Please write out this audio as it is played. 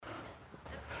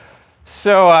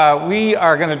We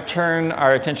are going to turn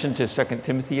our attention to 2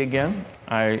 Timothy again.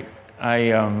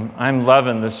 I'm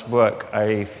loving this book.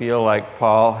 I feel like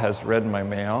Paul has read my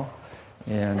mail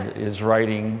and is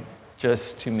writing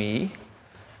just to me.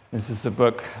 This is a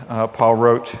book Paul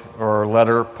wrote, or a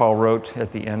letter Paul wrote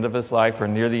at the end of his life, or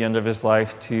near the end of his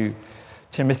life, to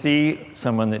Timothy,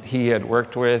 someone that he had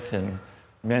worked with and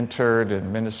mentored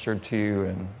and ministered to.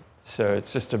 And so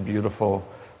it's just a beautiful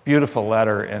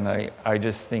letter, and I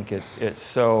just think it's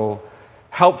so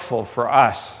helpful for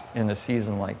us in a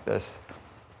season like this.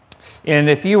 And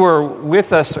if you were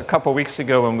with us a couple weeks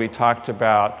ago when we talked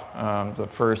about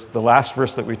the last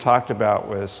verse that we talked about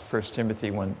was 2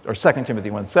 Timothy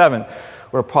 1:7,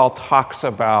 where Paul talks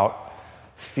about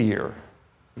fear.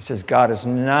 He says, God has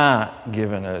not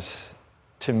given us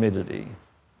timidity.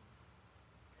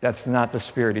 That's not the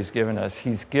spirit he's given us.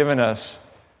 He's given us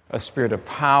a spirit of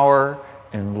power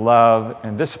and love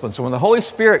and discipline. So when the Holy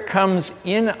Spirit comes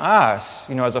in us,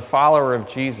 as a follower of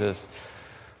Jesus,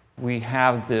 we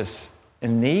have this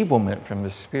enablement from the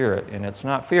Spirit, and it's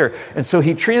not fear. And so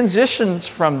he transitions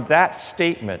from that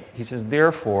statement, he says,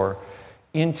 therefore,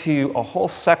 into a whole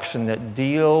section that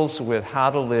deals with how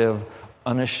to live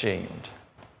unashamed.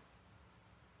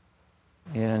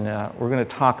 And we're going to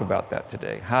talk about that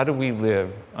today. How do we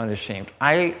live unashamed?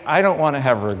 I don't want to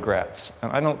have regrets,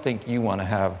 and I don't think you want to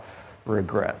have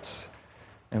regrets.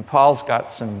 And Paul's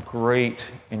got some great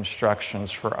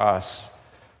instructions for us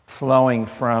flowing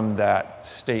from that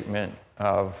statement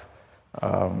of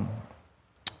God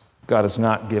has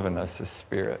not given us a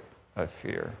spirit of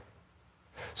fear.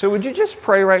 So would you just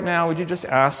pray right now? Would you just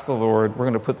ask the Lord? We're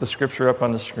going to put the scripture up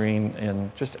on the screen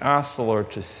and just ask the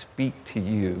Lord to speak to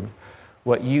you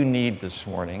what you need this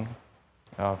morning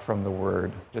from the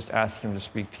Word. Just ask Him to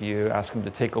speak to you. Ask Him to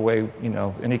take away,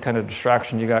 any kind of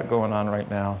distraction you got going on right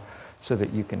now so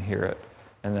that you can hear it.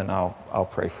 And then I'll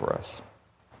pray for us.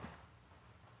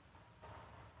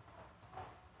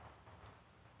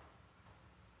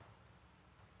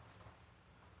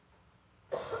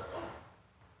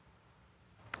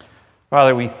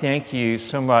 Father, we thank you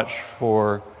so much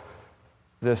for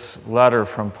this letter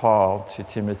from Paul to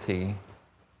Timothy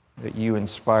that you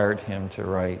inspired him to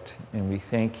write. And we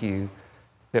thank you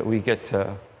that we get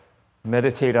to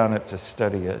meditate on it, to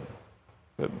study it.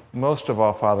 But most of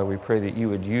all, Father, we pray that you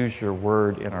would use your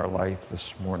word in our life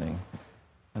this morning.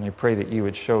 And I pray that you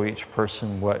would show each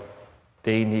person what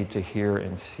they need to hear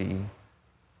and see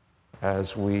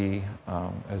as we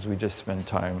just spend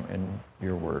time in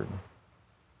your word.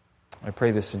 I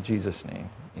pray this in Jesus' name.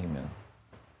 Amen.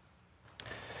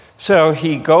 So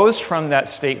he goes from that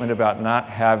statement about not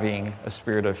having a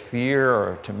spirit of fear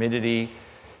or timidity.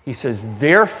 He says,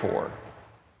 therefore,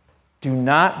 do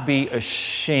not be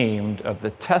ashamed of the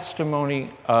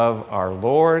testimony of our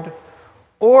Lord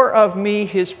or of me,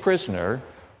 his prisoner,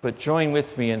 but join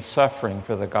with me in suffering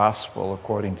for the gospel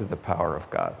according to the power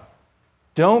of God.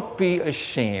 Don't be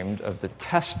ashamed of the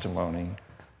testimony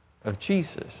of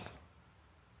Jesus.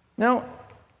 Now,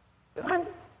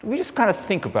 we just kind of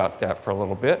think about that for a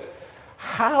little bit.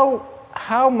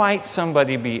 How might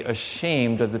somebody be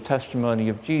ashamed of the testimony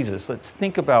of Jesus? Let's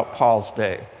think about Paul's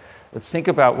day. Let's think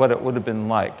about what it would have been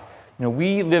like.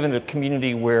 We live in a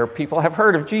community where people have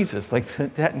heard of Jesus. Like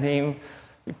that name,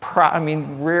 you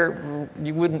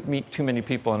wouldn't meet too many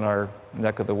people in our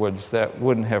neck of the woods that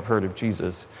wouldn't have heard of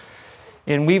Jesus.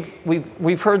 And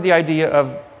we've heard the idea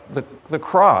of the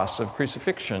cross, of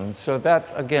crucifixion. So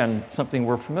that's, again, something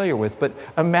we're familiar with. But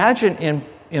imagine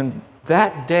in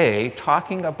that day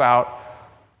talking about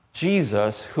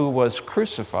Jesus who was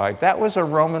crucified. That was a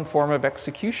Roman form of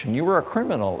execution. You were a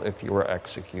criminal if you were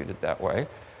executed that way.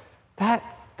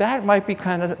 That might be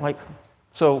kind of like,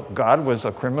 so God was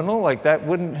a criminal? Like that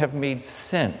wouldn't have made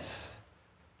sense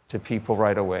to people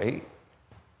right away.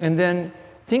 And then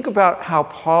think about how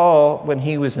Paul, when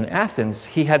he was in Athens,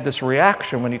 he had this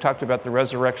reaction when he talked about the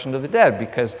resurrection of the dead,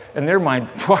 because in their mind,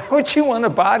 why would you want a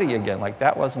body again? Like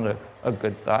that wasn't a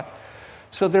good thought.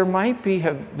 So there might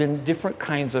have been different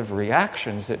kinds of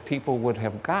reactions that people would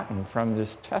have gotten from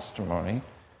this testimony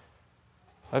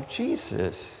of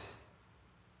Jesus.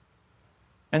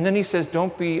 And then he says,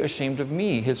 don't be ashamed of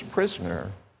me, his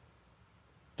prisoner.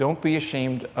 Don't be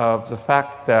ashamed of the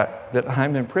fact that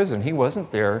I'm in prison. He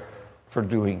wasn't there for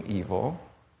doing evil.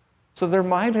 So there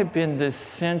might have been this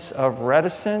sense of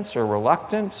reticence or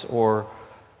reluctance or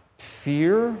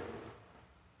fear,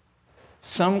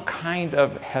 some kind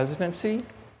of hesitancy.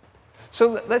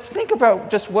 So let's think about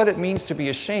just what it means to be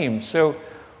ashamed. So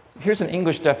here's an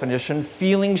English definition: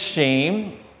 feeling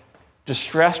shame,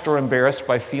 distressed or embarrassed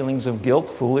by feelings of guilt,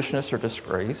 foolishness, or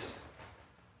disgrace.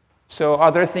 So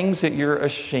are there things that you're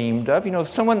ashamed of?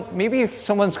 Maybe if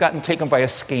someone's gotten taken by a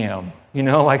scam,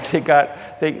 like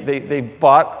they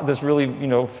bought this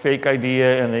really, fake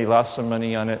idea and they lost some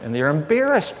money on it and they're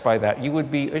embarrassed by that. You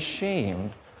would be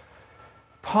ashamed.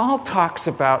 Paul talks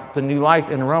about the new life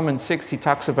in Romans 6. He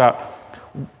talks about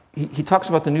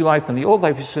the new life and the old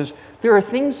life. He says, there are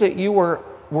things that you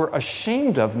were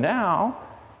ashamed of now.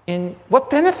 And what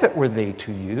benefit were they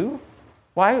to you?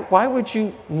 Why would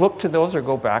you look to those or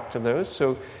go back to those?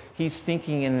 So he's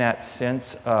thinking in that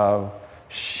sense of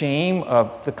shame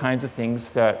of the kinds of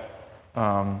things that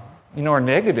are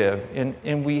negative.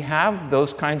 And we have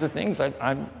those kinds of things.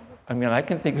 I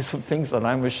can think of some things that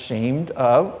I'm ashamed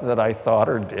of that I thought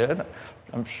or did.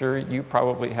 I'm sure you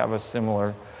probably have a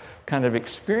similar kind of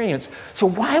experience. So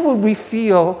why would we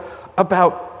feel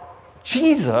about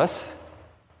Jesus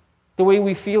the way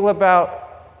we feel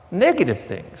about negative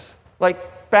things?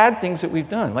 Like bad things that we've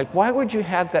done. Like, why would you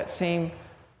have that same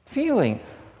feeling?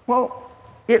 Well,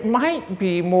 it might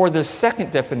be more the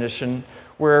second definition,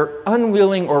 where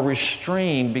unwilling or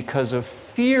restrained because of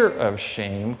fear of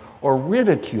shame or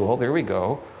ridicule, there we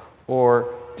go,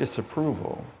 or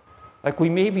disapproval. Like we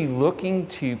may be looking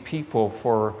to people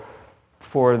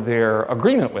for their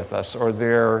agreement with us or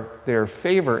their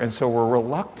favor, and so we're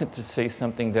reluctant to say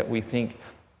something that we think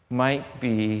might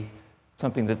be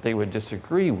something that they would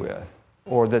disagree with,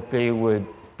 or that they would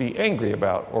be angry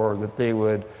about, or that they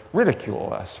would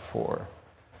ridicule us for.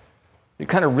 They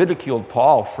kind of ridiculed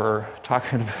Paul for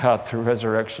talking about the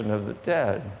resurrection of the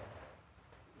dead.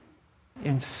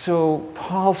 And so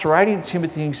Paul's writing to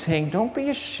Timothy and saying, don't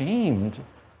be ashamed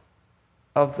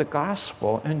of the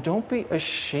gospel, and don't be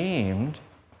ashamed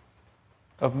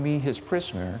of me, his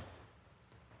prisoner.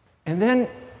 And then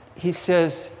he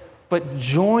says, but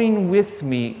join with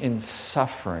me in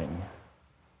suffering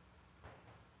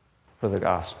for the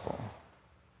gospel.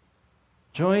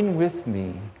 Join with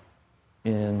me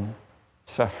in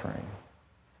suffering.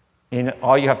 And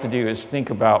all you have to do is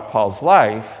think about Paul's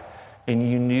life, and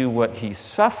you knew what he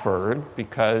suffered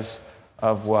because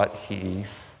of what he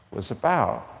was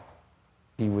about.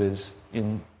 He was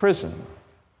in prison.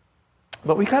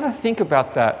 But we got to think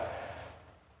about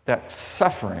that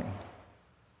suffering.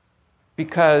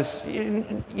 Because,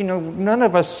 none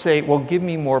of us say, well, give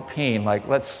me more pain. Like,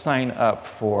 let's sign up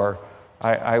for,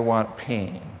 I want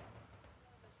pain.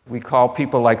 We call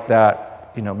people like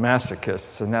that,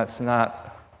 masochists, and that's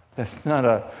not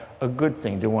a good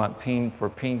thing to want pain for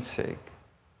pain's sake.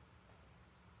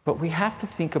 But we have to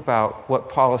think about what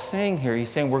Paul is saying here. He's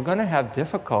saying, we're going to have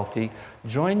difficulty.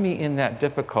 Join me in that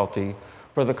difficulty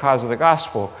for the cause of the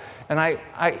gospel. And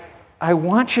I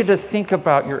want you to think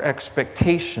about your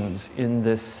expectations in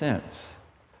this sense.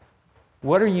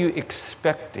 What are you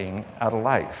expecting out of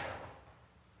life?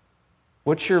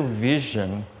 What's your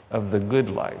vision of the good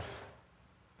life?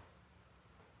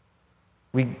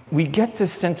 We get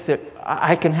this sense that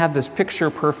I can have this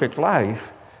picture-perfect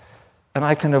life and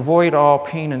I can avoid all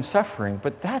pain and suffering,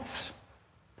 but that's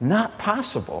not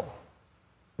possible.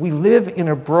 We live in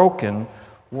a broken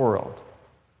world.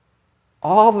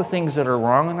 All the things that are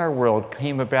wrong in our world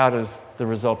came about as the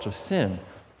result of sin.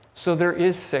 So there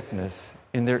is sickness,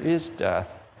 and there is death,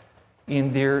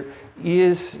 and there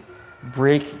is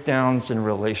breakdowns in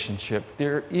relationship.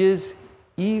 There is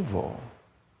evil.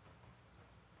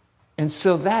 And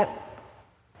so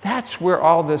that's where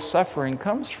all this suffering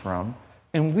comes from,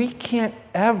 and we can't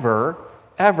ever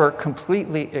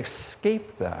completely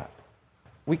escape that.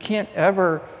 We can't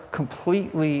ever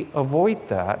completely avoid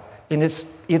that. And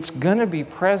it's going to be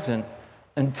present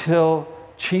until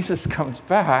Jesus comes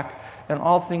back and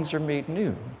all things are made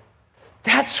new.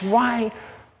 That's why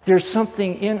there's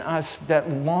something in us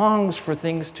that longs for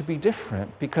things to be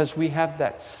different, because we have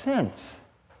that sense.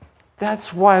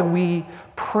 That's why we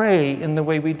pray in the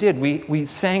way we did. We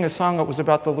sang a song that was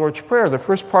about the Lord's Prayer. The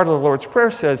first part of the Lord's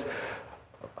Prayer says,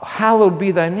 hallowed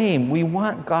be thy name. We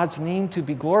want God's name to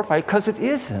be glorified because it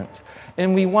isn't.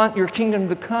 And we want your kingdom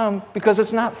to come because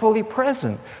it's not fully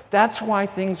present. That's why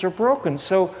things are broken.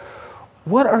 So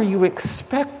what are you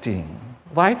expecting?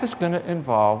 Life is going to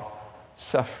involve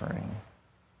suffering.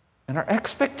 And our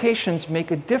expectations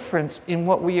make a difference in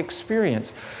what we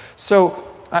experience. So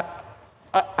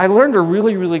I learned a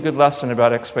really, really good lesson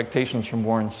about expectations from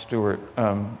Warren Stewart.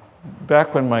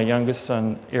 Back when my youngest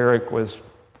son, Eric, was,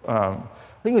 I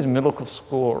think it was middle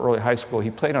school or early high school,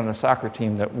 he played on a soccer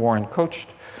team that Warren coached.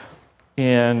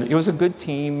 And it was a good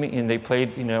team, and they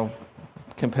played,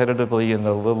 competitively in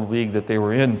the little league that they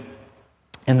were in.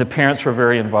 And the parents were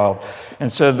very involved. And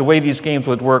so the way these games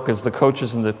would work is the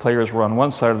coaches and the players were on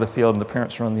one side of the field and the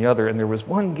parents were on the other. And there was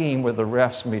one game where the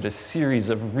refs made a series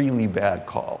of really bad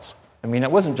calls. I mean,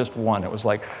 it wasn't just one. It was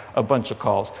like a bunch of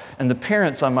calls. And the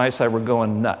parents on my side were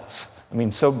going nuts. I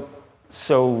mean, so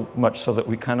much so that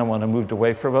we kind of want to move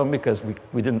away from them because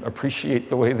we didn't appreciate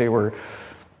the way they were,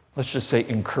 let's just say,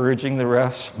 encouraging the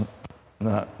refs.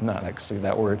 Not actually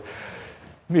that word.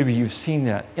 Maybe you've seen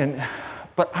that.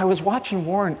 But I was watching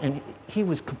Warren, and he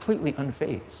was completely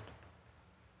unfazed.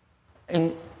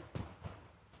 And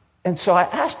so I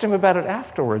asked him about it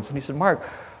afterwards, and he said, Mark,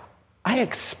 I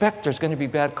expect there's going to be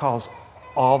bad calls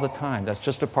all the time. That's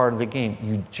just a part of the game.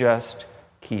 You just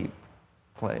keep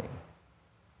playing.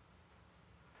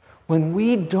 When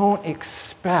we don't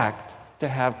expect to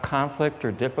have conflict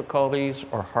or difficulties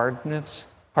or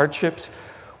hardships,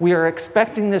 we are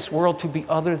expecting this world to be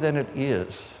other than it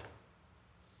is.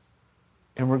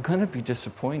 And we're going to be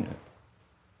disappointed.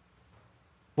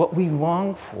 What we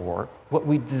long for, what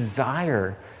we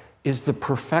desire, is the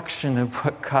perfection of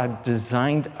what God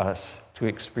designed us to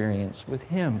experience with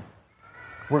Him.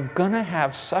 We're going to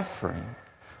have suffering.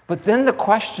 But then the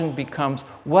question becomes,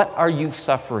 what are you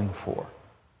suffering for?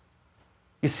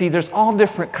 You see, there's all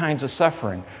different kinds of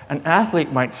suffering. An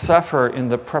athlete might suffer in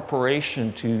the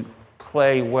preparation to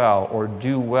play well or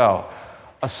do well.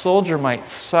 A soldier might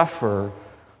suffer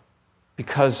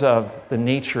because of the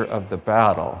nature of the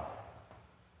battle.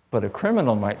 But a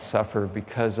criminal might suffer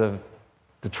because of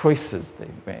the choices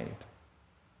they've made.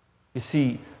 You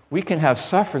see, we can have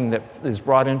suffering that is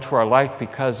brought into our life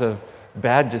because of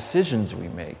bad decisions we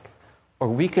make. Or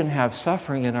we can have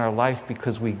suffering in our life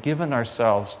because we've given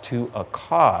ourselves to a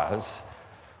cause.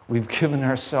 We've given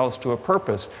ourselves to a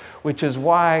purpose, which is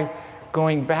why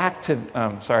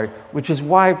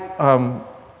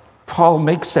Paul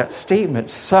makes that statement,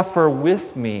 suffer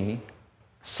with me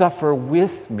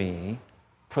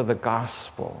for the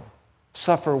gospel.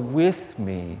 Suffer with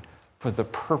me for the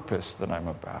purpose that I'm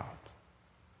about.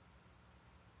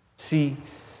 See,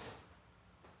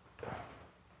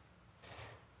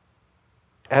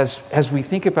 as we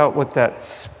think about what that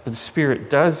Spirit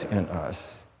does in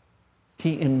us,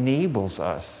 He enables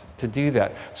us to do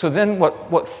that. So then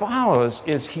what follows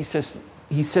is he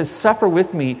says, suffer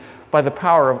with me by the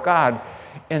power of God.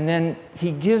 And then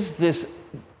he gives this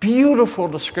beautiful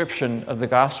description of the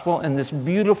gospel and this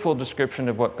beautiful description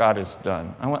of what God has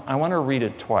done. I want to read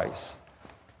it twice.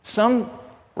 Some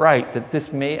write that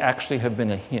this may actually have been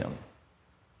a hymn,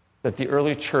 that the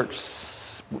early church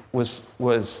was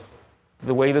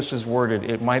the way this is worded,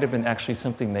 it might have been actually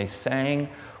something they sang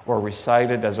or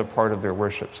recited as a part of their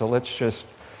worship. So let's just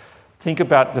think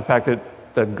about the fact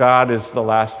that God is the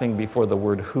last thing before the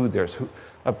word who. There's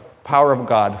a power of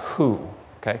God who,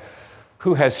 okay?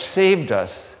 Who has saved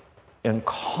us and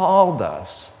called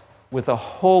us with a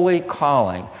holy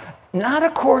calling, not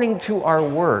according to our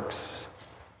works,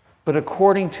 but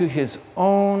according to His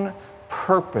own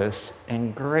purpose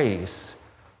and grace,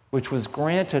 which was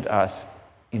granted us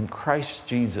in Christ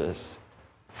Jesus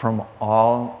from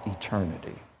all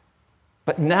eternity,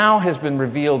 but now has been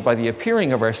revealed by the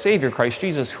appearing of our Savior, Christ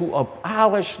Jesus, who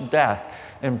abolished death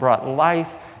and brought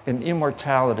life and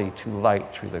immortality to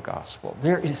light through the gospel.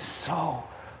 There is so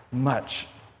much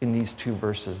in these two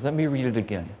verses. Let me read it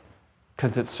again,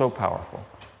 because it's so powerful.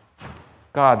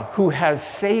 God, who has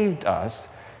saved us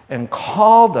and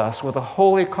called us with a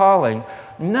holy calling,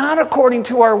 not according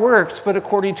to our works, but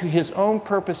according to His own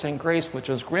purpose and grace, which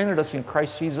was granted us in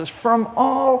Christ Jesus from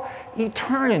all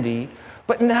eternity,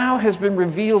 but now has been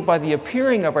revealed by the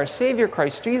appearing of our Savior,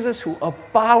 Christ Jesus, who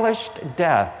abolished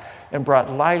death and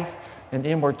brought life and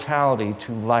immortality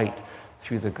to light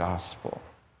through the gospel.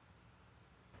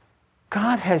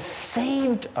 God has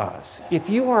saved us. If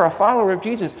you are a follower of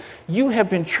Jesus, you have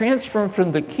been transferred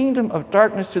from the kingdom of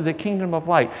darkness to the kingdom of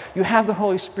light. You have the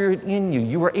Holy Spirit in you.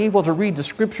 You are able to read the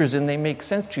scriptures and they make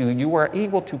sense to you. You are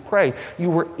able to pray.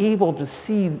 You are able to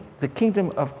see the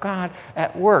kingdom of God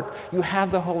at work. You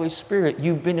have the Holy Spirit.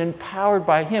 You've been empowered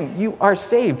by Him. You are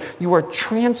saved. You are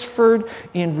transferred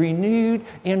and renewed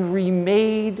and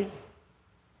remade.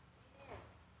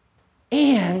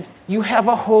 And you have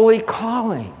a holy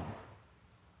calling.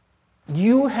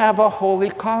 You have a holy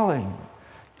calling.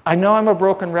 I know I'm a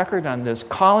broken record on this.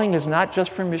 Calling is not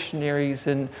just for missionaries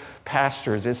and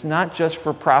pastors. It's not just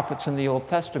for prophets in the Old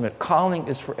Testament. Calling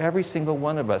is for every single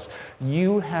one of us.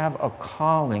 You have a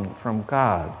calling from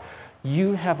God.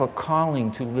 You have a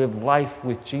calling to live life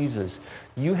with Jesus.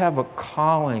 You have a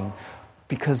calling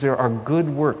because there are good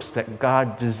works that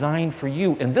God designed for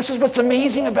you. And this is what's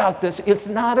amazing about this. It's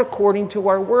not according to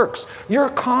our works. Your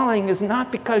calling is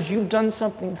not because you've done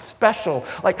something special,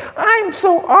 like, I'm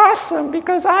so awesome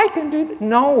because I can do this.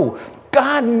 No,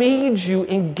 God made you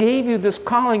and gave you this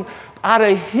calling out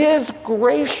of His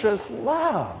gracious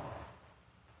love.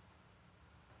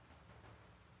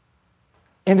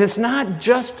 And it's not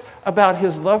just about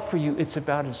his love for you, it's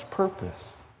about his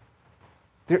purpose.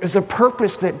 There is a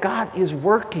purpose that God is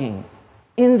working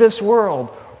in this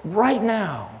world right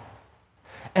now.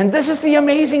 And this is the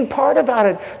amazing part about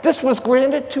it. This was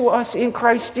granted to us in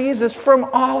Christ Jesus from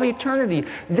all eternity.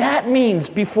 That means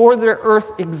before the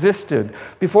earth existed,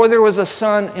 before there was a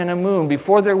sun and a moon,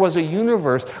 before there was a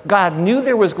universe, God knew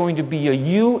there was going to be a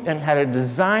you and had a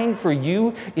design for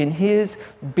you in his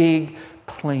big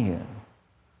plan.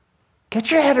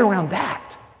 Get your head around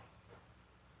that.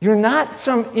 You're not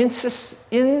some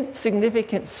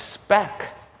insignificant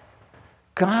speck.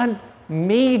 God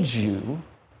made you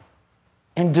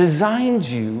and designed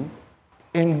you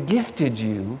and gifted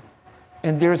you,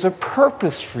 and there's a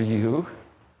purpose for you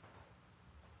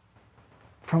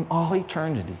from all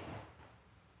eternity.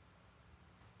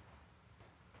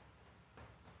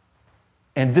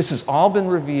 And this has all been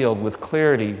revealed with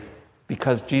clarity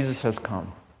because Jesus has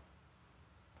come.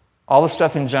 All the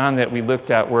stuff in John that we looked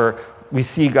at where we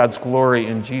see God's glory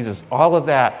in Jesus, all of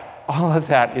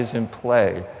that is in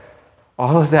play.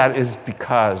 All of that is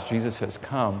because Jesus has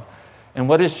come. And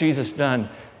what has Jesus done?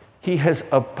 He has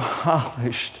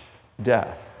abolished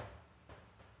death.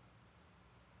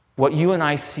 What you and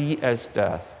I see as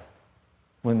death,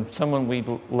 when someone we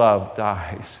love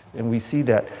dies, and we see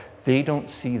that, they don't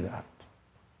see that.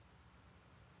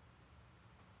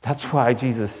 That's why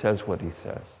Jesus says what he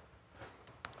says.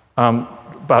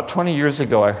 About 20 years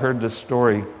ago, I heard this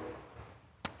story,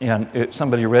 and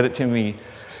somebody read it to me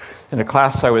in a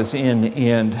class I was in,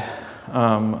 and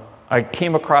I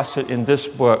came across it in this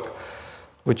book,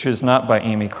 which is not by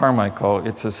Amy Carmichael.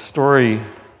 It's a story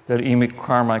that Amy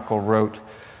Carmichael wrote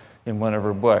in one of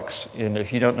her books. And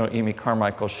if you don't know Amy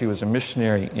Carmichael, she was a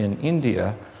missionary in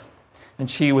India. And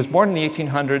she was born in the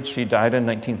 1800s. She died in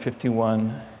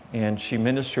 1951. And she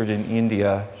ministered in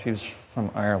India. She was from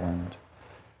Ireland.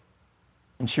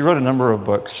 And she wrote a number of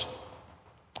books.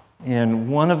 And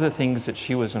one of the things that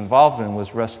she was involved in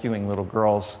was rescuing little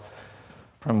girls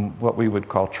from what we would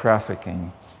call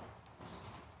trafficking.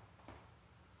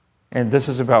 And this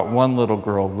is about one little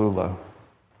girl, Lula.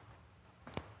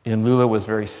 And Lula was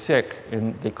very sick,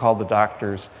 and they called the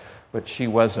doctors, but she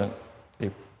wasn't.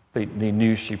 They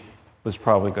knew she was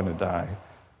probably going to die.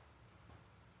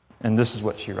 And this is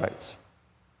what she writes.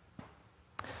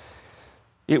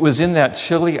 It was in that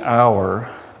chilly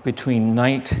hour between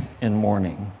night and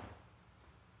morning.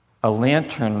 A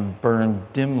lantern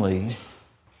burned dimly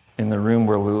in the room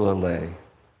where Lula lay.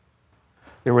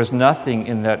 There was nothing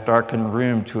in that darkened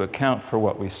room to account for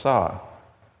what we saw.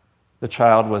 The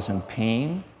child was in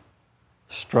pain,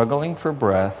 struggling for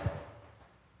breath,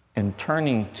 and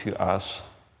turning to us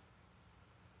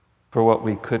for what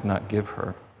we could not give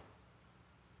her.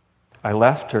 I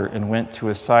left her and went to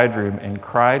a side room and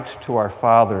cried to our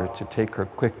Father to take her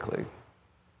quickly.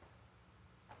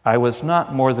 I was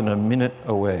not more than a minute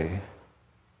away,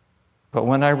 but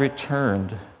when I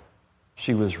returned,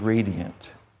 she was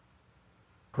radiant.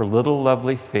 Her little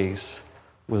lovely face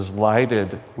was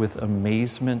lighted with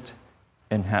amazement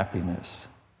and happiness.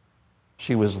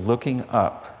 She was looking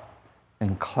up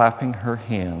and clapping her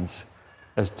hands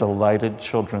as delighted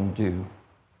children do.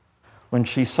 When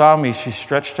she saw me, she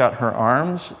stretched out her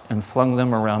arms and flung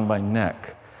them around my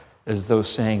neck, as though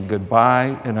saying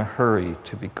goodbye in a hurry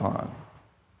to be gone.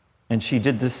 And she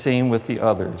did the same with the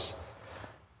others.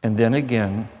 And then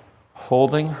again,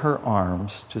 holding her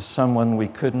arms to someone we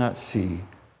could not see,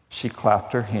 she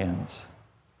clapped her hands.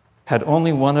 Had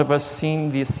only one of us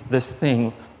seen this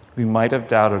thing, we might have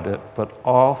doubted it, but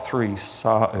all three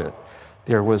saw it.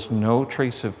 There was no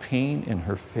trace of pain in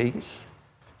her face.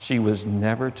 She was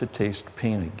never to taste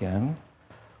pain again.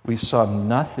 We saw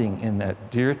nothing in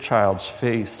that dear child's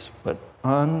face but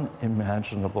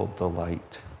unimaginable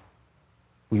delight.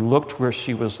 We looked where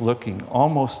she was looking,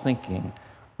 almost thinking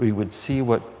we would see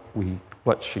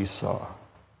what she saw.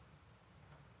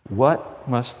 What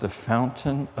must the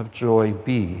fountain of joy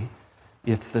be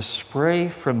if the spray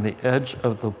from the edge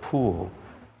of the pool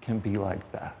can be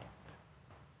like that?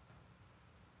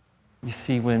 You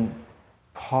see, when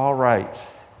Paul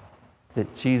writes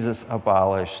that Jesus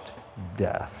abolished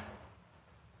death,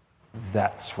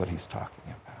 that's what he's talking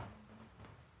about.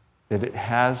 That it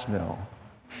has no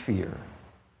fear.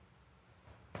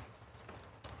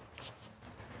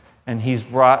 And he's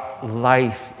brought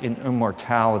life in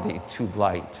immortality to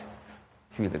light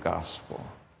through the gospel.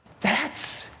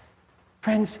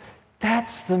 Friends,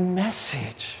 that's the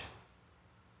message.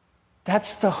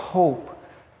 That's the hope.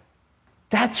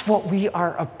 That's what we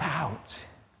are about.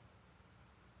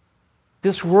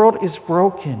 This world is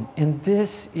broken, and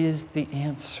this is the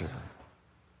answer.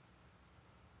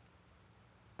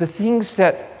 the things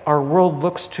that our world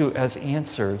looks to as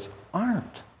answers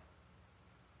aren't.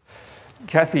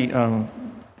 Kathy,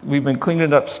 we've been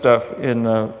cleaning up stuff in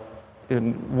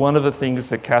one of the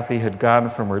things that Kathy had gotten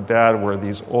from her dad were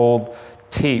these old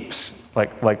tapes,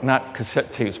 like not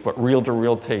cassette tapes, but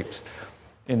reel-to-reel tapes.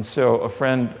 And so a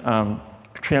friend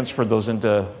transferred those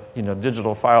into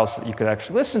digital files that you could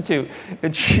actually listen to.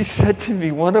 And she said to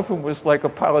me, one of them was like a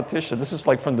politician. This is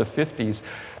like from the 50s.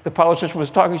 The politician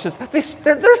was talking. She says,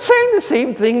 they're saying the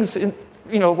same things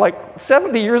like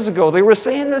 70 years ago. They were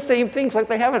saying the same things. Like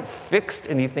they haven't fixed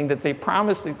anything that they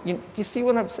promised. Do you see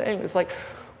what I'm saying? It's like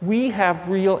we have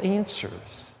real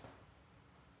answers.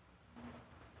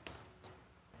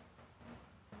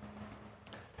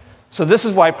 So this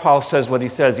is why Paul says what he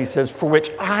says. He says, for which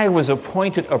I was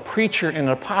appointed a preacher and an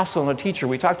apostle and a teacher.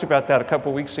 We talked about that a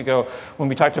couple weeks ago when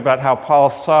we talked about how Paul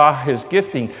saw his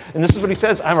gifting. And this is what he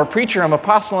says, I'm a preacher, I'm an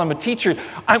apostle, I'm a teacher.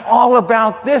 I'm all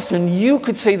about this. And you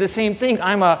could say the same thing.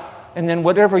 And then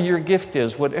whatever your gift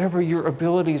is, whatever your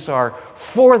abilities are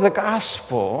for the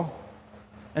gospel.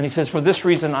 And he says, for this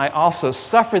reason I also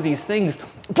suffer these things,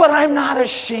 but I'm not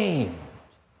ashamed.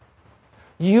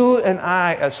 You and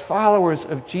I, as followers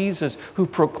of Jesus who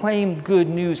proclaim good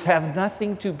news, have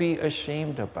nothing to be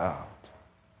ashamed about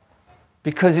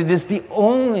because it is the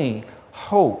only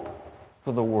hope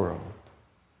for the world.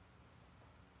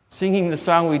 Singing the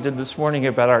song we did this morning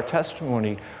about our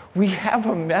testimony, we have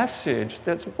a message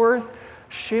that's worth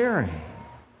sharing.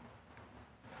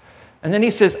 And then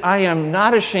he says, I am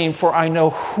not ashamed, for I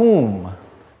know whom.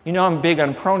 I'm big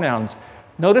on pronouns.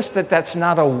 Notice that that's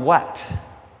not a what.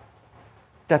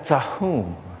 That's a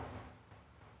whom.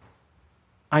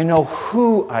 I know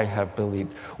who I have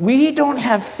believed. We don't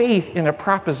have faith in a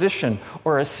proposition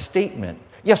or a statement.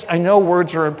 Yes, I know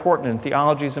words are important and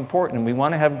theology is important and we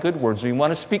want to have good words. We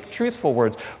want to speak truthful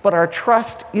words. But our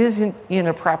trust isn't in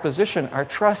a proposition. Our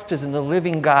trust is in the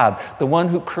living God, the one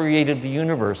who created the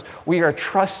universe. We are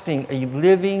trusting a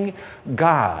living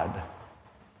God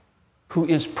who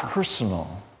is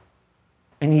personal.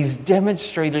 And he's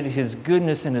demonstrated his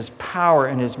goodness and his power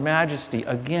and his majesty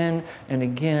again and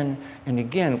again and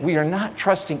again. We are not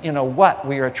trusting in a what,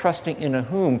 we are trusting in a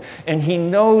whom. And he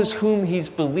knows whom he's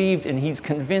believed, and he's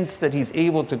convinced that he's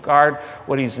able to guard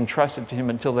what he's entrusted to him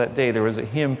until that day. There was a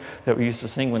hymn that we used to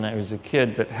sing when I was a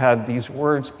kid that had these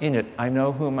words in it. I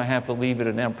know whom I have believed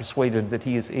and am persuaded that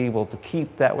he is able to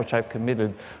keep that which I've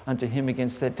committed unto him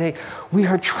against that day. We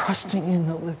are trusting in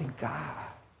the living God.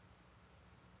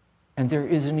 And there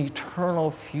is an eternal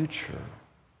future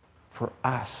for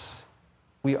us.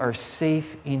 We are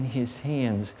safe in his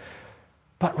hands.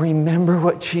 But remember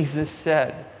what Jesus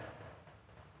said.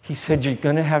 He said, you're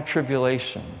going to have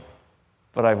tribulation,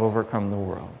 but I've overcome the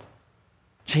world.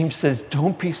 James says,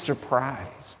 don't be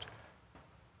surprised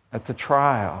at the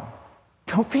trial.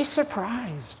 Don't be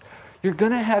surprised. You're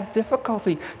going to have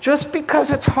difficulty. Just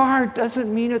because it's hard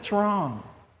doesn't mean it's wrong.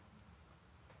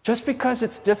 Just because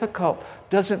it's difficult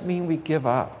doesn't mean we give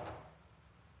up.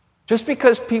 Just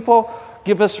because people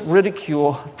give us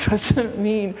ridicule doesn't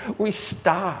mean we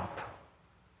stop.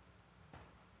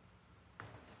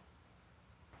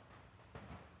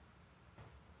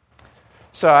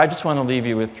 So I just want to leave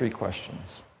you with 3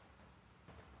 questions.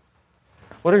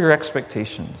 What are your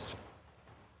expectations?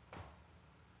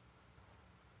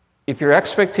 If your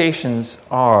expectations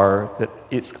are that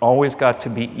it's always got to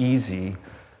be easy,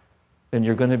 then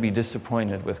you're going to be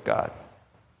disappointed with God.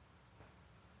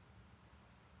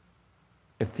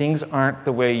 If things aren't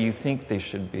the way you think they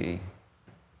should be,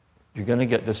 you're going to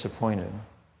get disappointed.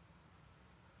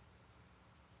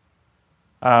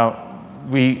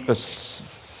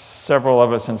 Several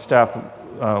of us in staff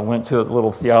went to a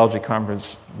little theology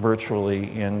conference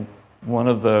virtually, and one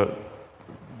of the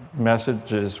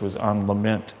messages was on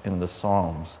lament in the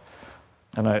Psalms.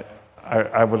 And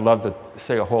I would love to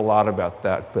say a whole lot about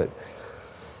that, but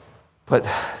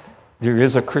there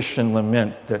is a Christian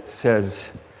lament that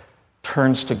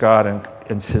turns to God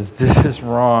and says, this is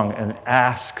wrong, and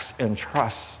asks and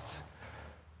trusts.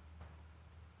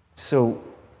 So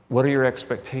what are your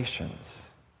expectations?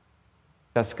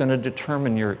 That's going to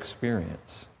determine your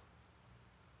experience.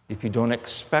 If you don't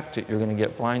expect it, you're going to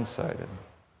get blindsided.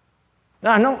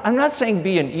 Now, I'm not saying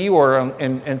be an Eeyore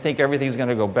and think everything's going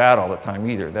to go bad all the time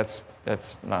either. That's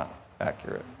not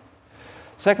accurate.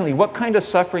 Secondly, what kind of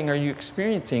suffering are you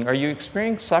experiencing? Are you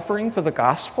experiencing suffering for the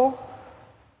gospel?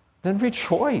 Then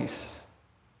rejoice.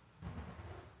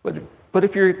 But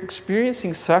if you're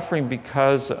experiencing suffering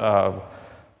because of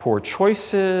poor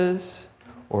choices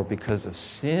or because of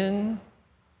sin,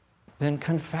 then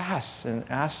confess and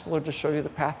ask the Lord to show you the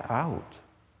path out.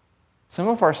 Some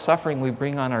of our suffering we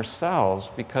bring on ourselves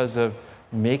because of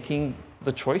making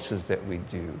the choices that we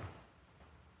do.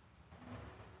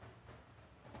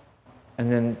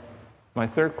 And then my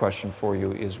third question for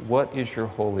you is, what is your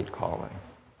holy calling?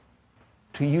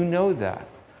 Do you know that?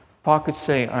 Paul could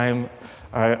say, I'm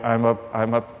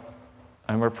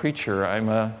a preacher, I'm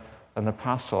an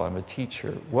apostle, I'm a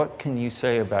teacher. What can you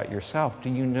say about yourself? Do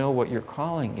you know what your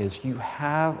calling is? You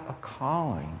have a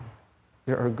calling.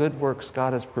 There are good works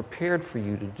God has prepared for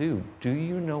you to do. Do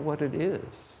you know what it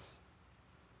is?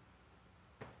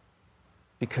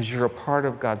 Because you're a part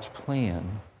of God's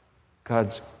plan,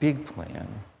 God's big plan,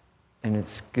 and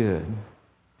it's good.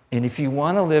 And if you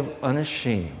want to live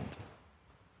unashamed,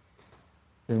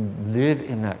 then live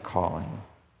in that calling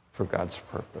for God's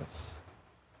purpose.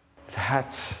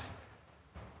 That's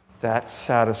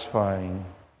satisfying,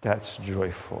 that's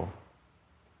joyful.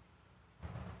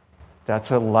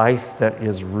 That's a life that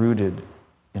is rooted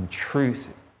in truth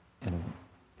and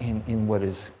in what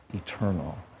is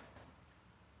eternal.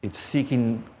 It's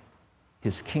seeking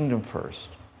His kingdom first.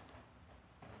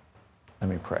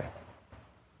 Let me pray.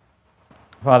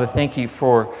 Father, thank you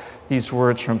for these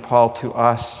words from Paul to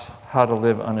us, how to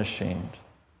live unashamed.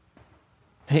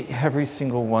 May every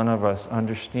single one of us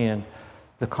understand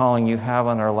the calling you have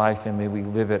on our life, and may we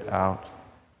live it out.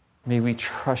 May we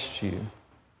trust you,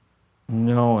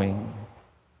 knowing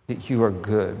that you are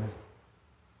good,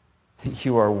 that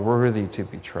you are worthy to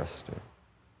be trusted.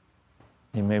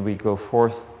 And may we go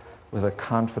forth with a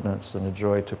confidence and a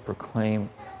joy to proclaim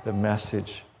the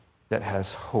message that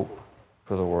has hope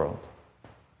for the world.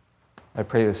 I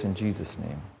pray this in Jesus'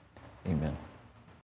 name. Amen.